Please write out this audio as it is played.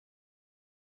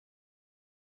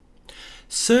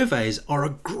Surveys are a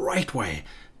great way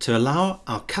to allow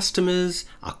our customers,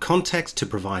 our contacts to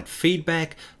provide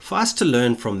feedback, for us to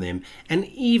learn from them, and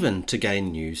even to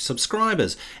gain new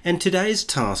subscribers. And today's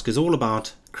task is all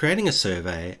about creating a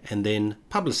survey and then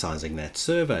publicizing that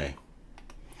survey.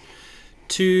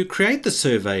 To create the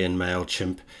survey in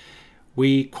Mailchimp,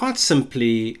 we quite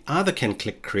simply either can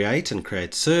click create and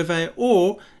create survey,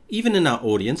 or even in our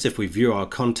audience, if we view our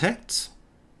contacts,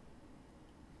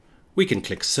 we can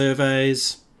click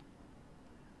surveys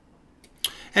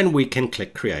and we can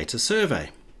click create a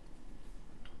survey.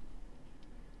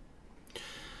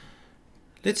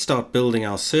 Let's start building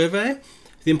our survey.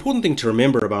 The important thing to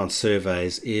remember about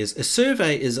surveys is a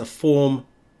survey is a form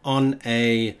on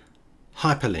a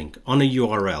hyperlink, on a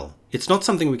URL. It's not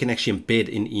something we can actually embed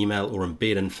in email or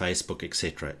embed in Facebook,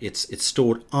 etc. It's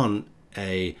stored on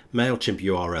a Mailchimp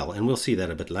URL, and we'll see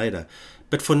that a bit later.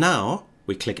 But for now,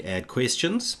 we click add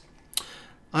questions.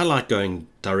 I like going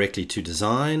directly to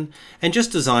design and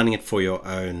just designing it for your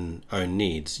own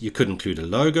needs. You could include a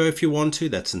logo if you want to,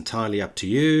 that's entirely up to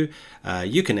you.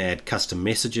 You can add custom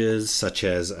messages such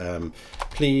as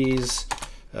please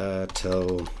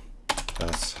tell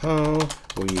us how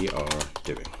we are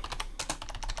doing.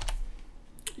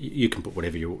 You can put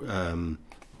whatever you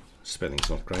spelling's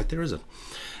not great there, is it?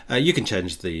 You can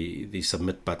change the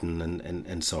submit button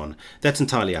and so on. That's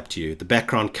entirely up to you. The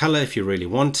background color, if you really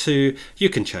want to, you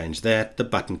can change that, the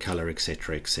button color,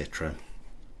 etc., etc.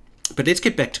 But let's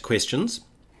get back to questions.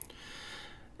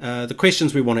 The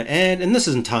questions we want to add, and this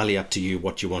is entirely up to you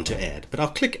what you want to add, but I'll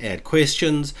click add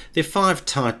questions. There are 5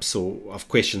 types of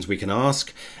questions we can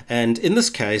ask, and in this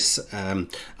case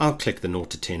I'll click the 0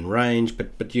 to 10 range,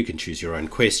 but you can choose your own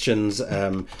questions.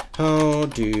 How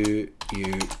do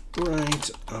you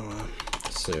rate our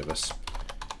service,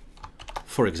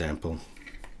 for example?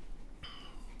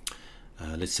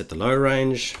 Let's set the low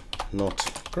range,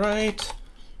 not great,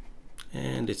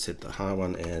 and let's set the high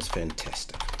one as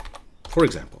fantastic, for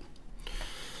example.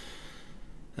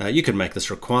 You can make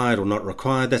this required or not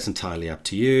required, that's entirely up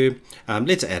to you.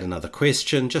 Let's add another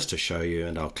question just to show you,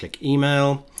 and I'll click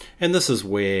email, and this is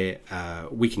where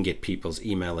we can get people's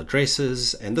email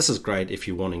addresses, and this is great if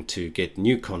you're wanting to get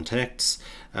new contacts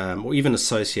or even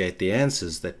associate the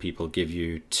answers that people give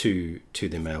you to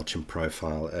their Mailchimp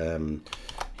profile.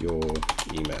 Your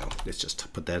email, let's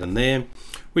just put that in there.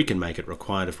 We can make it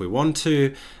required if we want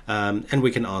to, and we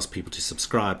can ask people to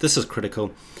subscribe. This is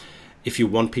critical if you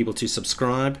want people to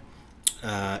subscribe.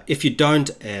 If you don't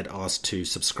ask to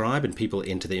subscribe and people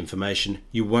enter the information,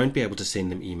 you won't be able to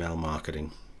send them email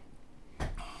marketing.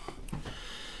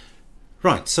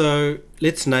 Right, so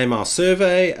let's name our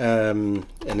survey, and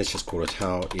let's just call it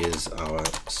how is our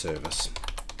service.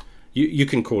 You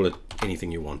can call it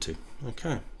anything you want to.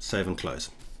 Okay, save and close.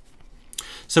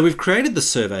 So we've created the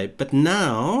survey, but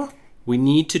now we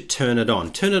need to turn it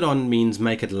on. Turn it on means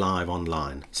make it live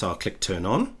online. So I'll click turn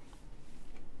on.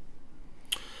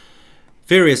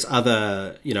 Various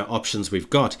other options we've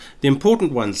got. The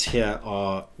important ones here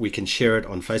are we can share it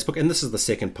on Facebook, and this is the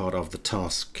second part of the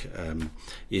task,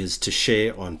 is to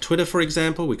share on Twitter, for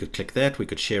example. We could click that. We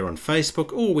could share on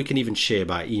Facebook, or we can even share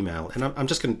by email, and I'm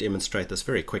just going to demonstrate this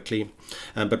very quickly,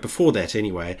 but before that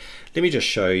anyway, let me just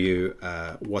show you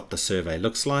what the survey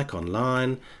looks like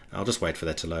online. I'll just wait for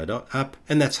that to load up,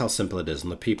 and that's how simple it is.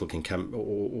 And the people can come,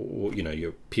 or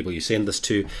your people you send this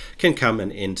to can come and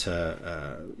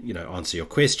enter, answer your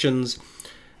questions.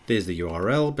 There's the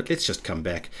URL, but let's just come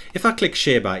back. If I click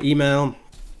share by email,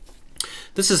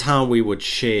 this is how we would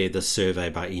share the survey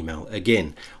by email.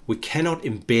 Again, we cannot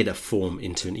embed a form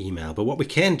into an email, but what we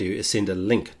can do is send a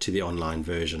link to the online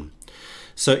version.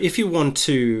 So if you want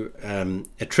to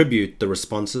attribute the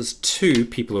responses to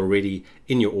people already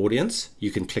in your audience,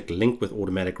 you can click link with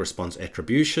automatic response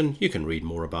attribution. You can read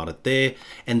more about it there,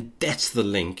 and that's the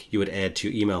link you would add to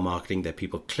your email marketing that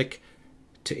people click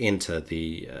to enter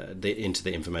the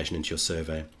information into your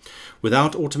survey.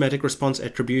 Without automatic response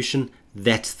attribution,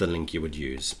 that's the link you would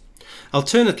use.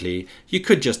 Alternatively, you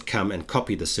could just come and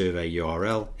copy the survey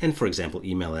URL and, for example,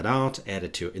 email it out, add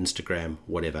it to your Instagram,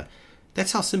 whatever.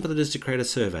 That's how simple it is to create a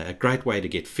survey. A great way to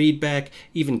get feedback,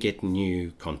 even get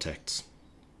new contacts.